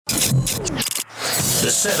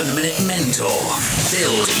The 7-Minute Mentor.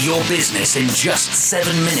 Build your business in just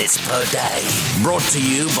 7 minutes per day. Brought to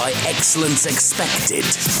you by Excellence Expected,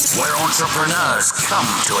 where entrepreneurs come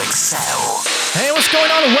to excel. Hey, what's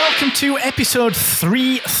going on? Welcome to episode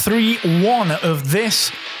 331 of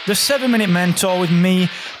this, the 7-Minute Mentor with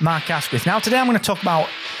me, Mark Asquith. Now, today I'm going to talk about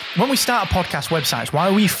when we start a podcast website, why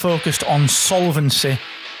are we focused on solvency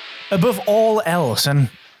above all else?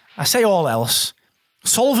 And I say all else,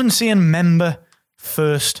 solvency and member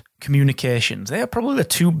first communications. They are probably the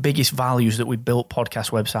two biggest values that we built podcast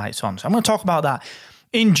websites on. So I'm going to talk about that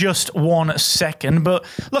in just 1 second. But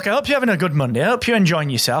look, I hope you're having a good Monday. I hope you're enjoying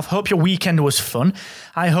yourself. Hope your weekend was fun.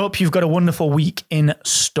 I hope you've got a wonderful week in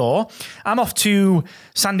store. I'm off to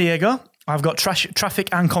San Diego. I've got Traffic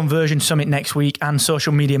and Conversion Summit next week and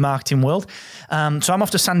Social Media Marketing World. So I'm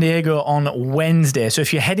off to San Diego on Wednesday. So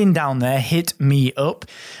if you're heading down there, hit me up.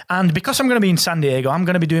 And because I'm going to be in San Diego, I'm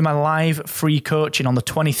going to be doing my live free coaching on the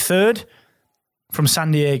 23rd from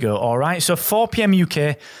San Diego. All right. So 4 p.m.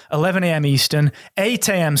 UK, 11 a.m. Eastern, 8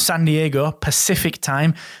 a.m. San Diego Pacific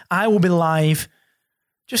time. I will be live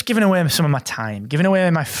just giving away some of my time, giving away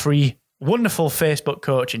my free wonderful Facebook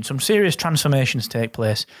coaching. Some serious transformations take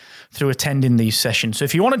place through attending these sessions. So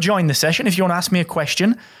if you want to join the session, if you want to ask me a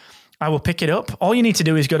question, I will pick it up. All you need to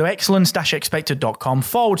do is go to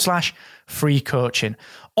excellence-expected.com/free coaching.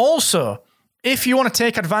 Also, if you want to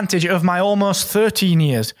take advantage of my almost 13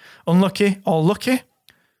 years, unlucky or lucky,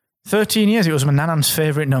 13 years, it was my nan's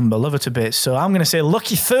favorite number, love her to bits. So I'm going to say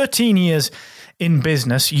lucky 13 years in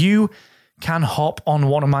business, you can hop on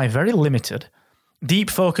one of my very limited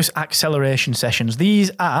deep focus acceleration sessions.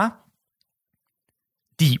 These are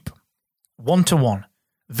deep, one-to-one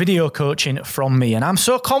video coaching from me. And I'm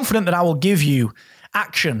so confident that I will give you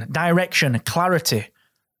action, direction, clarity,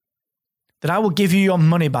 that I will give you your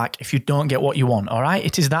money back if you don't get what you want, all right?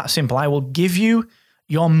 It is that simple. I will give you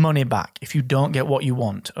your money back if you don't get what you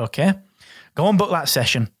want, okay? Go and book that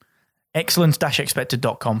session,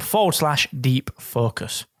 excellence-expected.com/deep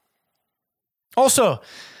focus. Also,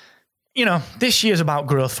 you know, this year's about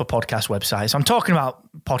growth for podcast websites. I'm talking about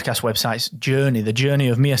podcast websites' journey, the journey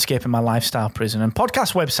of me escaping my lifestyle prison. And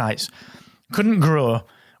podcast websites couldn't grow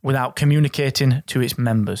without communicating to its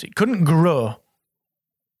members. It couldn't grow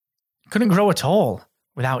at all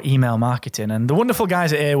without email marketing. And the wonderful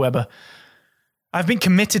guys at Aweber, I've been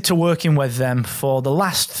committed to working with them for the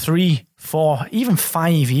last 3, 4, even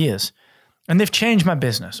 5 years. And they've changed my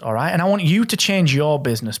business, all right? And I want you to change your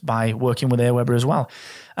business by working with Aweber as well.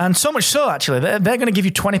 And so much so, actually, they're going to give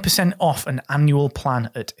you 20% off an annual plan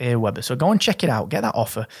at Aweber. So go and check it out. Get that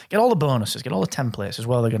offer. Get all the bonuses. Get all the templates as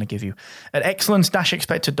well they're going to give you at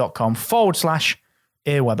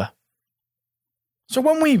excellence-expected.com/Aweber. So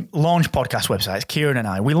when we launched podcast websites, Kieran and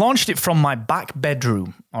I, we launched it from my back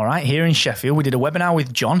bedroom, all right, here in Sheffield. We did a webinar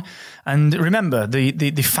with John. And remember,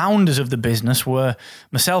 the founders of the business were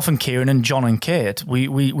myself and Kieran and John and Kate.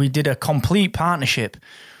 We did a complete partnership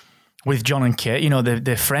with John and Kate. You know,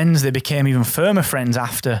 they're friends. They became even firmer friends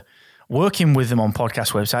after working with them on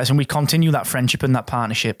podcast websites. And we continue that friendship and that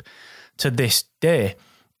partnership to this day.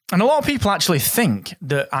 And a lot of people actually think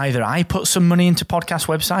that either I put some money into podcast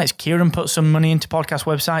websites, Kieran put some money into podcast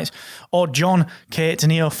websites, or John, Kate, and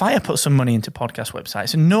Neo Fire put some money into podcast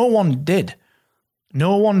websites. And no one did.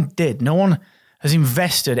 No one did. No one has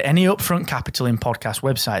invested any upfront capital in podcast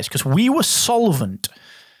websites because we were solvent.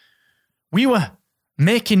 We were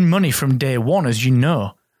making money from day one, as you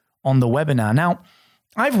know, on the webinar. Now,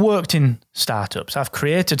 I've worked in startups. I've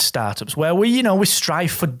created startups where we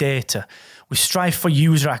strive for data. We strive for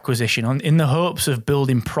user acquisition in the hopes of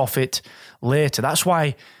building profit later. That's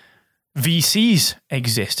why VCs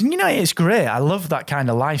exist. And, it's great. I love that kind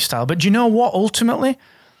of lifestyle. But do you know what? Ultimately,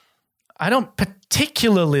 I don't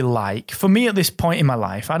particularly like, for me at this point in my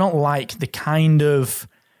life, I don't like the kind of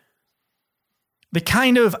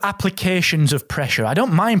applications of pressure. I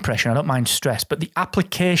don't mind pressure. I don't mind stress. But the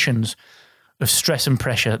applications of stress and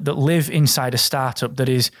pressure that live inside a startup that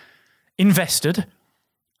is invested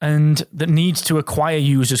and that needs to acquire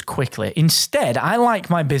users quickly. Instead, I like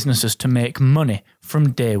my businesses to make money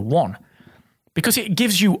from day one because it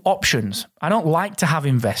gives you options. I don't like to have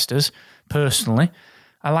investors, personally.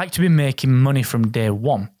 I like to be making money from day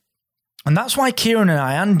one. And that's why Kieran and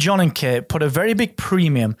I and John and Kate put a very big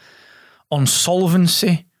premium on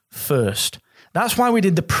solvency first. That's why we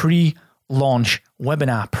did the pre-launch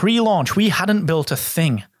webinar. Pre-launch, we hadn't built a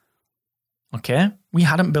thing. Okay? We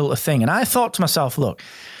hadn't built a thing. And I thought to myself, look,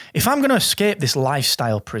 if I'm going to escape this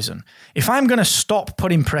lifestyle prison, if I'm going to stop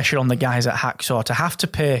putting pressure on the guys at Hacksaw to have to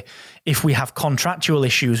pay if we have contractual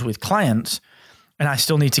issues with clients, and I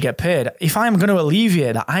still need to get paid. If I'm going to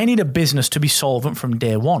alleviate that, I need a business to be solvent from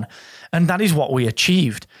day one. And that is what we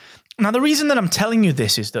achieved. Now, the reason that I'm telling you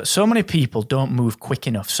this is that so many people don't move quick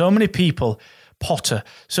enough. So many people potter.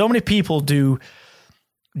 So many people do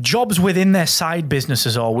jobs within their side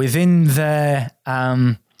businesses or within their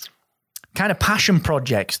kind of passion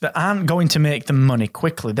projects that aren't going to make them money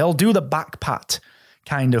quickly. They'll do the back pat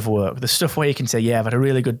kind of work, the stuff where you can say, yeah, I've had a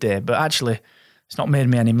really good day, but actually it's not made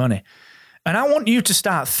me any money. And I want you to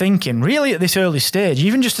start thinking, really at this early stage,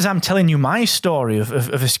 even just as I'm telling you my story of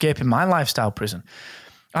escaping my lifestyle prison,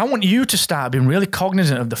 I want you to start being really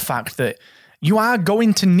cognizant of the fact that you are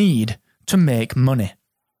going to need to make money.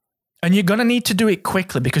 And you're going to need to do it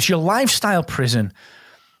quickly because your lifestyle prison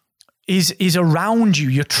is around you.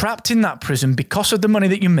 You're trapped in that prison because of the money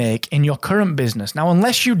that you make in your current business. Now,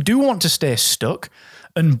 unless you do want to stay stuck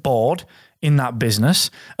and bored in that business,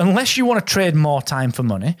 unless you want to trade more time for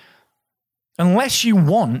money, unless you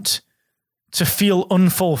want to feel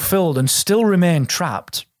unfulfilled and still remain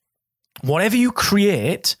trapped, whatever you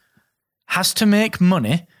create has to make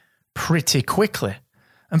money pretty quickly.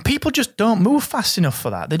 And people just don't move fast enough for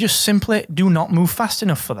that. They just simply do not move fast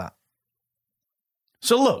enough for that.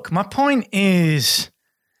 So look, my point is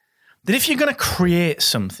that if you're going to create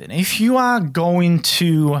something, if you are going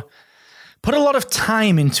to put a lot of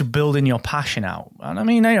time into building your passion out, and I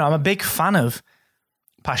mean, I'm a big fan of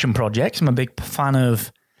passion projects. I'm a big fan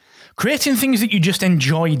of creating things that you just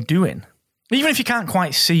enjoy doing, even if you can't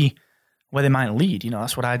quite see where they might lead.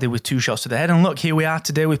 That's what I did with 2 Shots to the Head. And look, here we are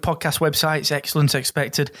today with podcast websites, Excellence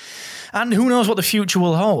Expected, and who knows what the future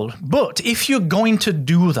will hold. But if you're going to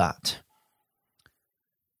do that,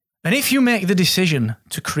 and if you make the decision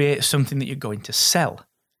to create something that you're going to sell,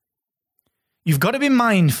 you've got to be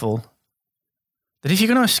mindful that if you're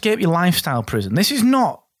going to escape your lifestyle prison, this is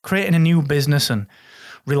not creating a new business and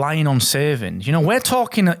relying on savings. We're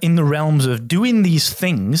talking in the realms of doing these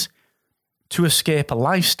things to escape a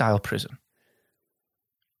lifestyle prison.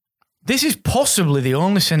 This is possibly the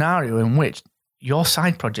only scenario in which your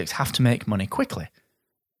side projects have to make money quickly.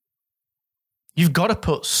 You've got to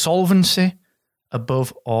put solvency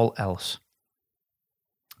above all else.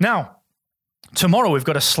 Now, tomorrow we've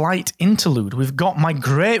got a slight interlude. We've got my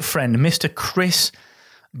great friend, Mr. Chris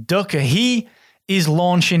Ducker. He is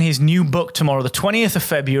launching his new book tomorrow, the 20th of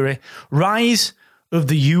February, Rise of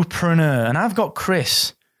the Youpreneur. And I've got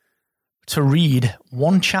Chris to read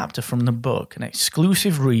one chapter from the book, an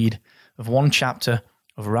exclusive read of one chapter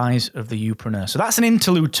of Rise of the Youpreneur. So that's an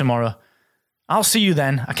interlude tomorrow. I'll see you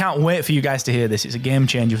then. I can't wait for you guys to hear this. It's a game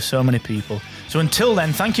changer for so many people. So until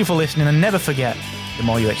then, thank you for listening, and never forget, the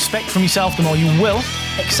more you expect from yourself, the more you will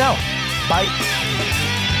excel. Bye.